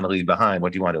 What do you want to leave behind?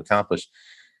 What do you want to accomplish?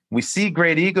 We see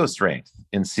great ego strength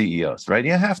in CEOs, right?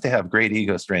 You have to have great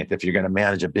ego strength if you're going to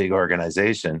manage a big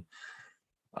organization.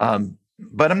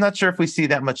 But I'm not sure if we see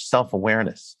that much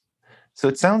self-awareness. So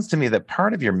it sounds to me that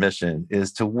part of your mission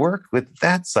is to work with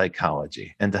that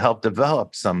psychology and to help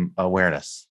develop some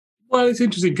awareness. Well, it's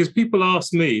interesting because people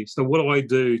ask me, so what do I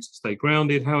do to stay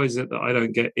grounded? How is it that I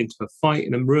don't get into a fight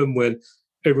in a room when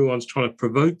everyone's trying to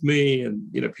provoke me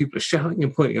and, people are shouting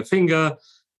and pointing a finger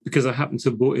because I happen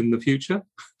to have brought in the future?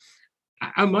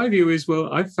 And my view is,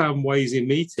 well, I've found ways in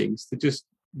meetings to just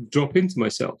drop into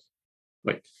myself.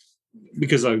 Like,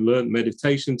 because I learned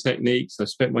meditation techniques, I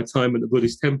spent my time at the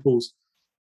Buddhist temples.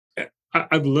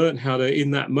 I've learned how to,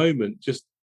 in that moment, just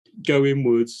go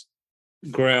inwards,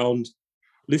 ground,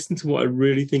 listen to what I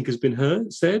really think has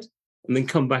been said, and then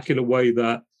come back in a way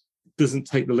that doesn't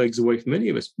take the legs away from any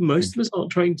of us. Most of us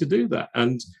aren't trained to do that.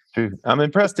 And true. I'm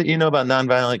impressed that you know about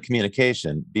nonviolent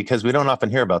communication, because we don't often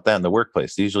hear about that in the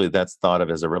workplace. Usually that's thought of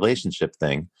as a relationship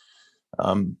thing.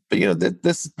 But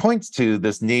this points to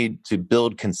this need to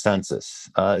build consensus.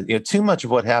 Too much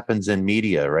of what happens in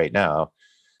media right now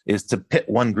is to pit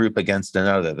one group against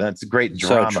another. That's great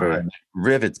drama. So it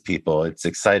rivets people. It's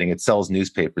exciting. It sells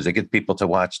newspapers. It gets people to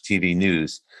watch TV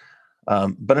news.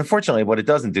 But unfortunately, what it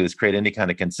doesn't do is create any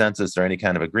kind of consensus or any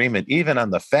kind of agreement, even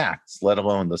on the facts, let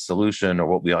alone the solution or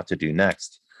what we ought to do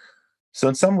next. So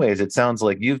in some ways, it sounds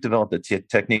like you've developed a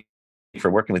technique for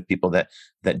working with people that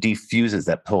defuses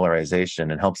that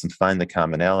polarization and helps them find the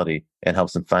commonality and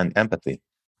helps them find empathy.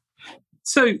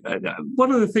 So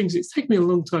one of the things, it's taken me a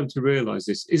long time to realize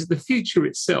this, is the future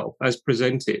itself as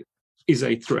presented is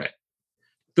a threat.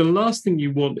 The last thing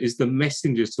you want is the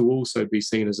messenger to also be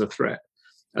seen as a threat,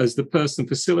 as the person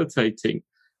facilitating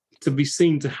to be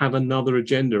seen to have another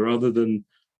agenda other than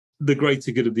the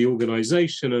greater good of the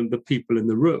organization and the people in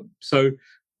the room. So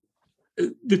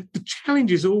the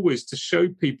challenge is always to show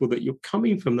people that you're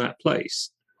coming from that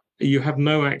place. You have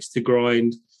no axe to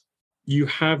grind. You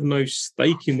have no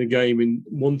stake in the game in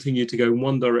wanting you to go in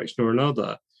one direction or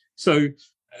another. So,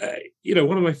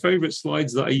 one of my favorite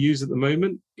slides that I use at the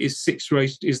moment is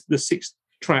the 6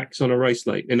 tracks on a race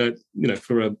lane,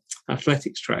 for an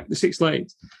athletics track, the 6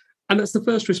 lanes. And that's the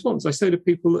first response. I say to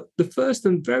people that the first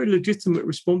and very legitimate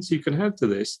response you can have to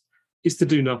this is to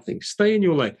do nothing. Stay in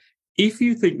your lane. If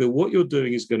you think that what you're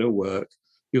doing is going to work,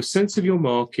 your sense of your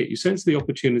market, your sense of the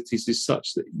opportunities is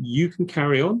such that you can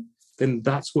carry on, then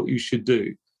that's what you should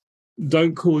do.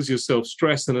 Don't cause yourself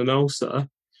stress and an ulcer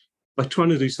by trying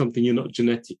to do something you're not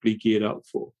genetically geared up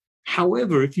for.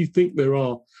 However, if you think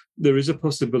there is a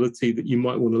possibility that you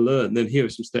might want to learn, then here are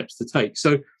some steps to take.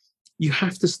 So you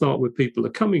have to start where people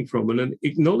are coming from and then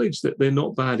acknowledge that they're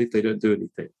not bad if they don't do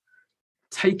anything.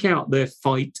 Take out their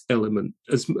fight element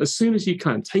as soon as you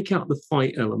can. Take out the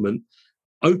fight element,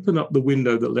 open up the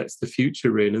window that lets the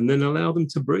future in, and then allow them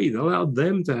to breathe. Allow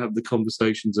them to have the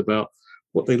conversations about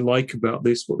what they like about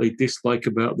this, what they dislike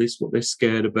about this, what they're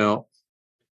scared about.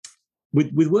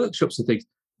 With workshops and things,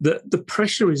 the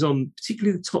pressure is on,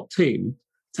 particularly the top team,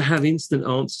 to have instant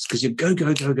answers because you go,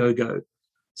 go, go, go, go.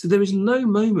 So there is no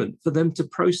moment for them to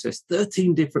process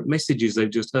 13 different messages they've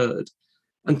just heard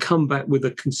and come back with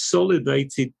a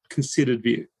consolidated, considered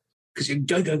view. Because you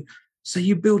go, go. So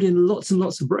you build in lots and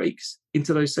lots of breaks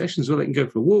into those sessions where they can go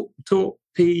for a walk, talk,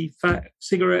 pee, fat,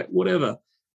 cigarette, whatever,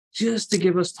 just to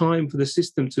give us time for the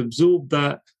system to absorb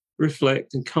that,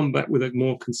 reflect, and come back with a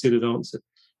more considered answer.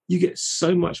 You get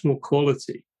so much more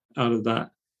quality out of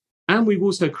that. And we've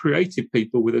also created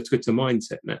people with a Twitter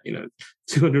mindset now,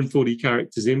 240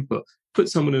 characters input. Put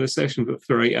someone in a session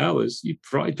for 8 hours, you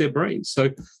fried their brains. So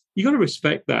you got to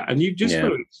respect that. And you've just got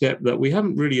to accept that we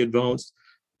haven't really advanced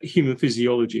human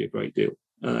physiology a great deal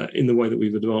in the way that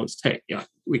we've advanced tech. Yeah,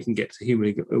 we can get to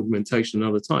human augmentation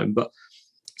another time. But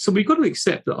so we've got to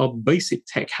accept that our basic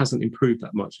tech hasn't improved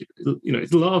that much.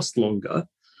 It lasts longer,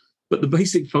 but the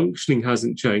basic functioning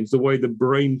hasn't changed. The way the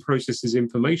brain processes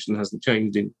information hasn't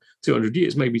changed in 200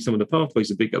 years. Maybe some of the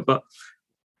pathways are bigger. But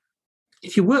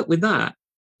if you work with that,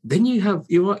 then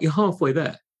you're halfway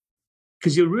there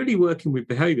because you're really working with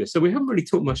behavior. So we haven't really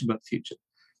talked much about the future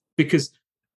because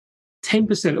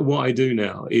 10% of what I do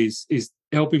now is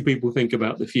helping people think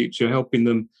about the future, helping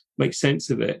them make sense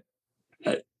of it.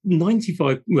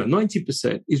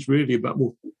 90% is really about,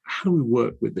 well, how do we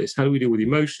work with this? How do we deal with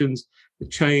emotions, the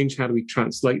change? How do we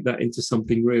translate that into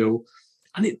something real?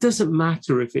 And it doesn't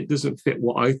matter if it doesn't fit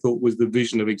what I thought was the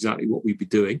vision of exactly what we'd be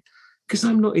doing, because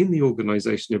I'm not in the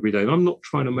organization every day and I'm not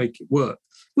trying to make it work,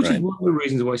 which is one of the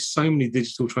reasons why so many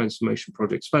digital transformation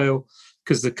projects fail,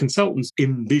 because the consultants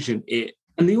envision it.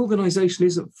 And the organization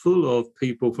isn't full of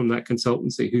people from that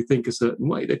consultancy who think a certain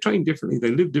way. They're trained differently,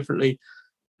 they live differently.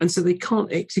 And so they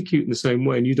can't execute in the same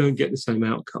way and you don't get the same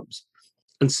outcomes.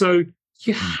 And so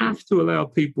you have to allow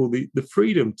people the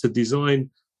freedom to design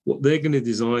what they're going to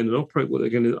design and operate what they're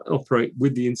going to operate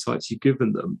with the insights you've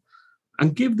given them,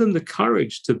 and give them the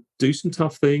courage to do some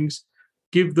tough things,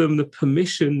 give them the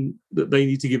permission that they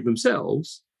need to give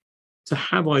themselves to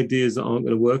have ideas that aren't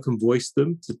going to work and voice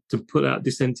them, to put out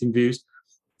dissenting views,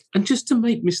 and just to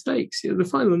make mistakes. The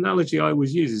final analogy I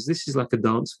always use is this is like a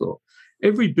dance floor.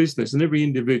 Every business and every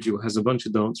individual has a bunch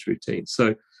of dance routines.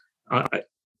 So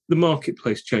the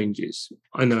marketplace changes.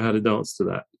 I know how to dance to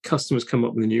that. Customers come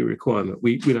up with a new requirement.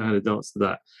 We know how to dance to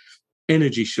that.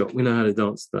 Energy shock, we know how to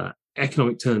dance to that.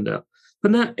 Economic turnaround.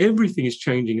 But now everything is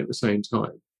changing at the same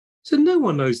time. So no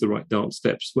one knows the right dance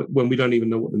steps when we don't even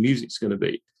know what the music's going to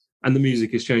be. And the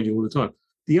music is changing all the time.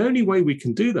 The only way we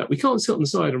can do that, we can't sit on the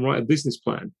side and write a business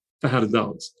plan for how to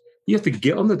dance. You have to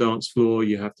get on the dance floor.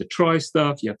 You have to try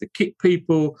stuff. You have to kick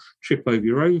people, trip over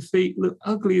your own feet, look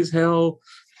ugly as hell.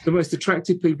 The most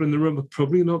attractive people in the room are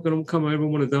probably not going to come over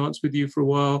and want to dance with you for a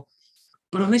while.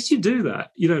 But unless you do that,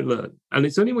 you don't learn. And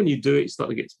it's only when you do it, you start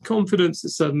to get some confidence that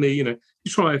suddenly, you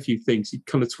try a few things. You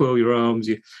kind of twirl your arms,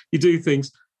 you do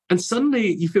things. And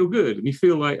suddenly you feel good and you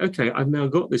feel like, okay, I've now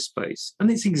got this space.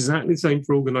 And it's exactly the same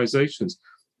for organizations.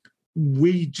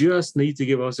 We just need to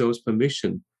give ourselves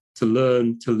permission to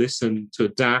learn, to listen, to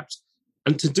adapt,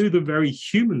 and to do the very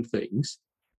human things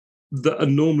that are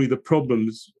normally the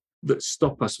problems that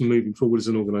stop us from moving forward as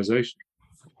an organization.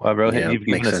 Well, Rohit, you've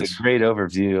given us a great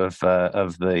overview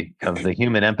of the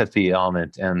human empathy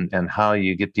element and how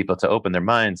you get people to open their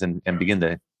minds and begin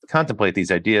to contemplate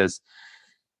these ideas.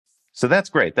 So that's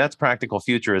great. That's practical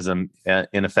futurism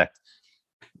in effect.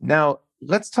 Now,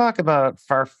 let's talk about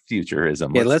far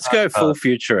futurism. Let's go full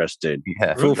futurist, dude.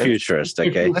 Yeah, full futurist.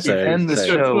 Okay, let's end the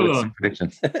show with some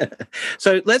predictions.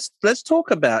 So let's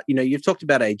talk about, you've talked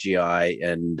about AGI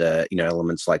and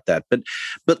elements like that, but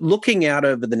looking out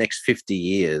over the next 50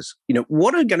 years,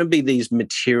 what are going to be these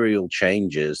material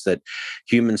changes that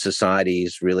human society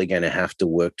is really going to have to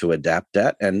work to adapt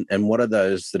at, and what are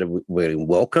those that are really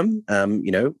welcome?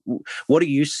 What do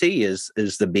you see as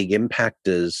the big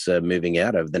impactors moving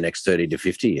out over the next 30 to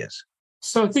 50 years?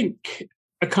 So I think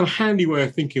a kind of handy way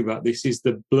of thinking about this is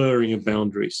the blurring of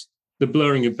boundaries. The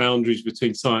blurring of boundaries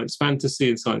between science fantasy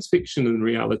and science fiction and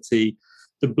reality,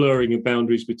 the blurring of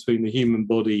boundaries between the human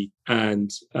body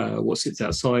and what sits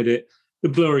outside it, the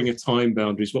blurring of time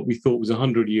boundaries, what we thought was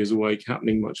 100 years away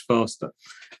happening much faster.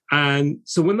 And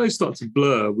so when those start to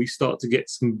blur, we start to get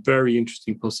some very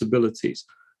interesting possibilities,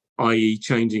 i.e.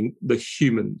 changing the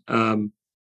human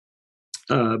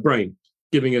brain,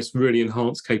 giving us really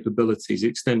enhanced capabilities,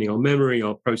 extending our memory,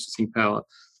 our processing power,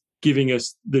 giving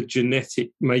us the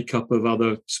genetic makeup of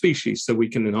other species so we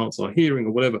can enhance our hearing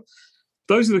or whatever.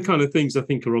 Those are the kind of things I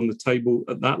think are on the table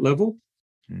at that level.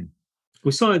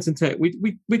 With science and tech,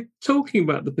 we're talking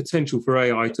about the potential for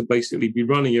AI to basically be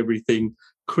running everything,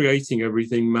 creating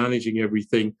everything, managing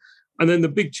everything. And then the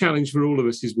big challenge for all of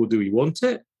us is, well, do we want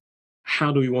it?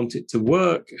 How do we want it to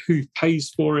work? Who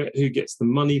pays for it? Who gets the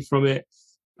money from it?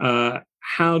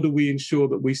 How do we ensure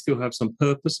that we still have some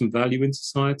purpose and value in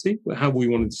society? How do we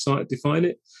want to define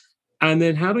it? And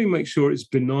then how do we make sure it's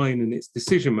benign in its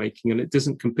decision-making and it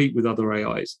doesn't compete with other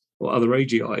AIs or other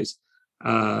AGIs?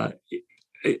 And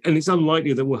it's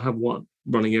unlikely that we'll have one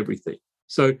running everything.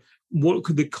 So what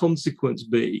could the consequence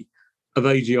be of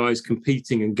AGIs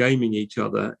competing and gaming each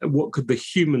other? And what could the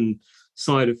human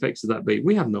side effects of that be?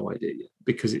 We have no idea yet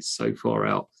because it's so far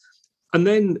out. And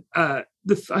then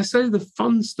I say the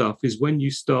fun stuff is when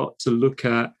you start to look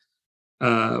at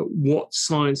what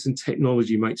science and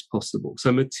technology makes possible.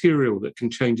 So material that can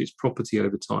change its property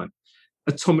over time,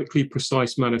 atomically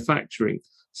precise manufacturing.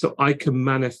 So I can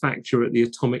manufacture at the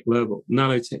atomic level,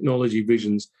 nanotechnology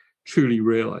visions truly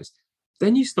realized.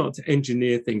 Then you start to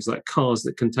engineer things like cars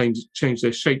that can change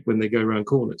their shape when they go around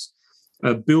corners,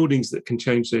 buildings that can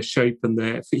change their shape and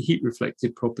their heat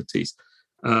reflective properties,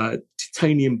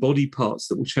 titanium body parts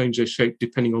that will change their shape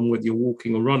depending on whether you're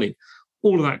walking or running,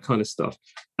 all of that kind of stuff.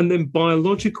 And then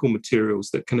biological materials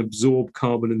that can absorb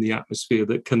carbon in the atmosphere,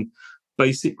 that can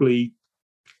basically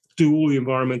do all the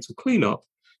environmental cleanup,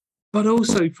 but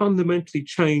also fundamentally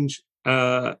change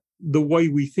the way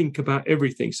we think about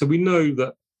everything. So we know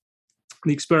that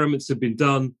the experiments have been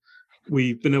done.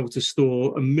 We've been able to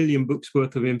store 1 million books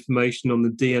worth of information on the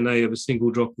DNA of a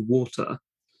single drop of water.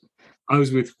 I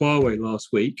was with Huawei last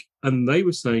week, and they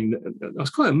were saying that I was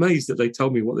quite amazed that they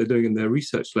told me what they're doing in their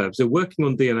research labs. They're working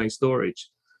on DNA storage,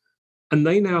 and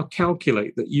they now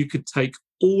calculate that you could take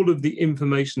all of the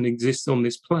information that exists on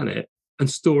this planet and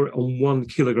store it on 1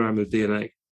 kilogram of DNA.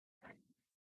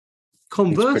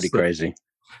 It's pretty crazy.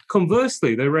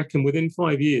 Conversely, they reckon within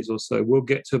 5 years or so, we'll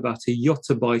get to about a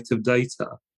yottabyte of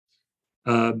data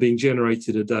being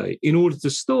generated a day. In order to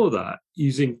store that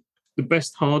using the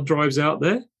best hard drives out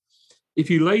there, if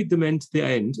you laid them end to the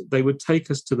end, they would take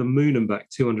us to the moon and back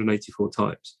 284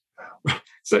 times.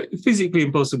 So physically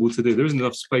impossible to do. There isn't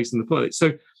enough space on the planet.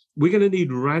 So we're going to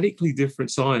need radically different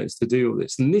science to do all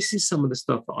this. And this is some of the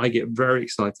stuff that I get very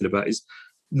excited about, is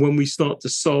when we start to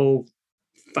solve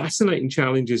fascinating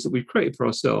challenges that we've created for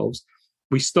ourselves,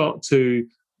 we start to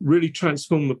really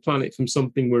transform the planet from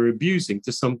something we're abusing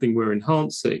to something we're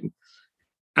enhancing.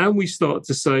 And we start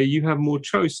to say you have more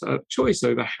choice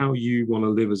over how you want to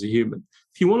live as a human.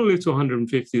 If you want to live to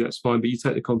 150, that's fine, but you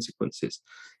take the consequences.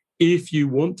 If you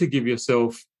want to give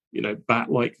yourself,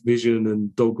 bat-like vision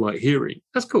and dog-like hearing,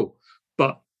 that's cool.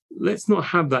 But let's not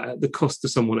have that at the cost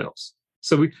of someone else.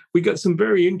 So we got some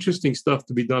very interesting stuff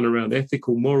to be done around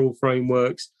ethical, moral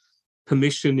frameworks,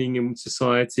 permissioning in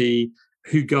society,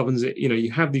 who governs it.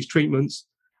 You have these treatments.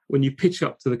 When you pitch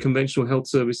up to the conventional health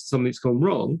service something's gone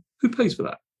wrong, who pays for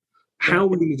that? How are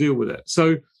we going to deal with it?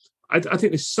 So I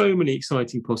think there's so many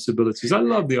exciting possibilities. I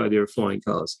love the idea of flying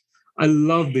cars. I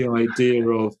love the idea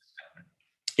of,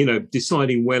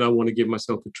 deciding when I want to give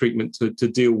myself a treatment to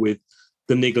deal with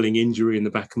the niggling injury in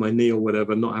the back of my knee or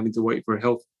whatever, not having to wait for a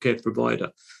healthcare provider.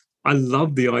 I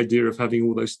love the idea of having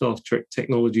all those Star Trek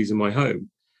technologies in my home.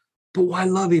 But what I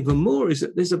love even more is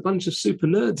that there's a bunch of super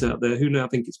nerds out there who now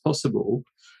think it's possible.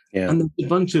 Yeah. And there's a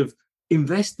bunch of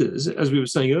investors, as we were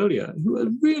saying earlier, who are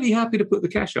really happy to put the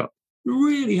cash up,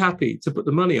 really happy to put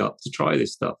the money up to try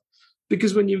this stuff.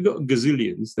 Because when you've got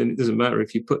gazillions, then it doesn't matter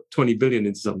if you put 20 billion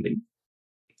into something.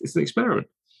 It's an experiment.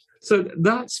 So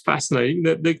that's fascinating.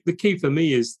 The key for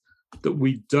me is that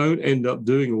we don't end up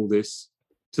doing all this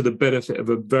to the benefit of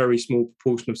a very small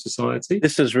proportion of society.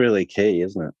 This is really key,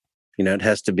 isn't it? It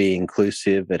has to be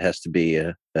inclusive. It has to be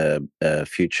a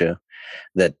future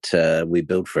that we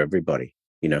build for everybody,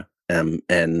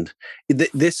 and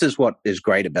this is what is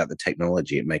great about the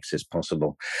technology. It makes this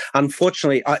possible.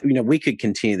 Unfortunately, we could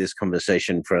continue this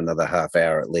conversation for another half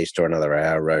hour at least, or another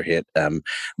hour, Rohit.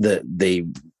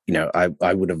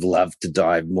 I would have loved to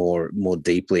dive more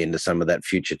deeply into some of that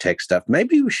future tech stuff.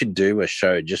 Maybe we should do a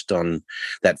show just on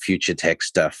that future tech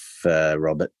stuff,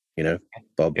 Robert,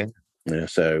 Bob. Yeah.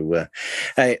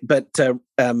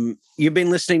 You've been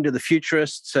listening to The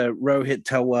Futurists, Rohit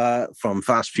Talwar from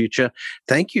Fast Future.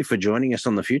 Thank you for joining us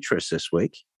on The Futurists this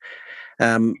week.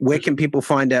 Where can people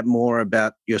find out more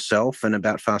about yourself and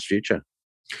about Fast Future?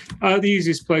 The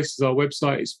easiest place is our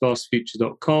website. It's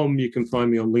fastfuture.com. You can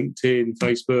find me on LinkedIn,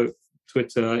 Facebook,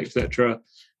 Twitter, etc.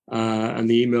 And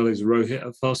the email is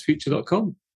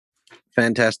rohit@fastfuture.com.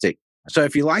 Fantastic. So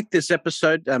if you like this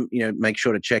episode, make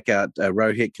sure to check out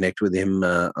Rohit, connect with him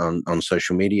on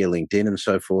social media, LinkedIn and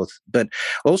so forth. But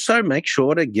also make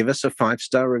sure to give us a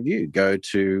 5-star review. Go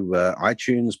to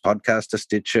iTunes, Podcaster,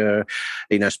 Stitcher,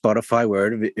 Spotify,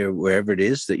 wherever it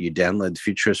is that you download The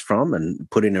Futurist from, and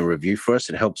put in a review for us.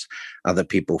 It helps other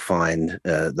people find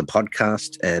the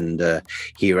podcast and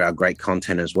hear our great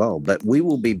content as well. But we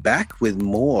will be back with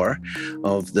more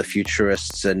of The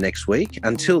Futurists next week.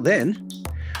 Until then,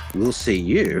 we'll see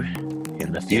you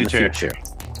in the future.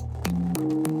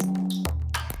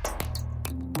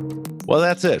 Well,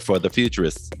 that's it for The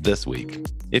Futurists this week.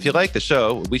 If you like the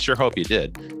show, we sure hope you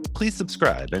did. Please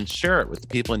subscribe and share it with the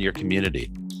people in your community.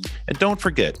 And don't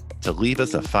forget to leave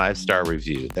us a 5-star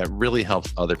review. That really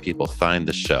helps other people find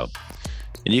the show.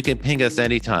 And you can ping us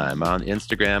anytime on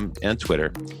Instagram and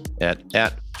Twitter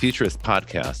at Futurist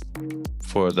Podcast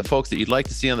for the folks that you'd like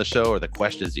to see on the show or the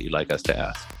questions that you'd like us to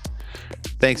ask.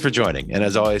 Thanks for joining. And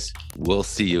as always, we'll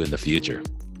see you in the future.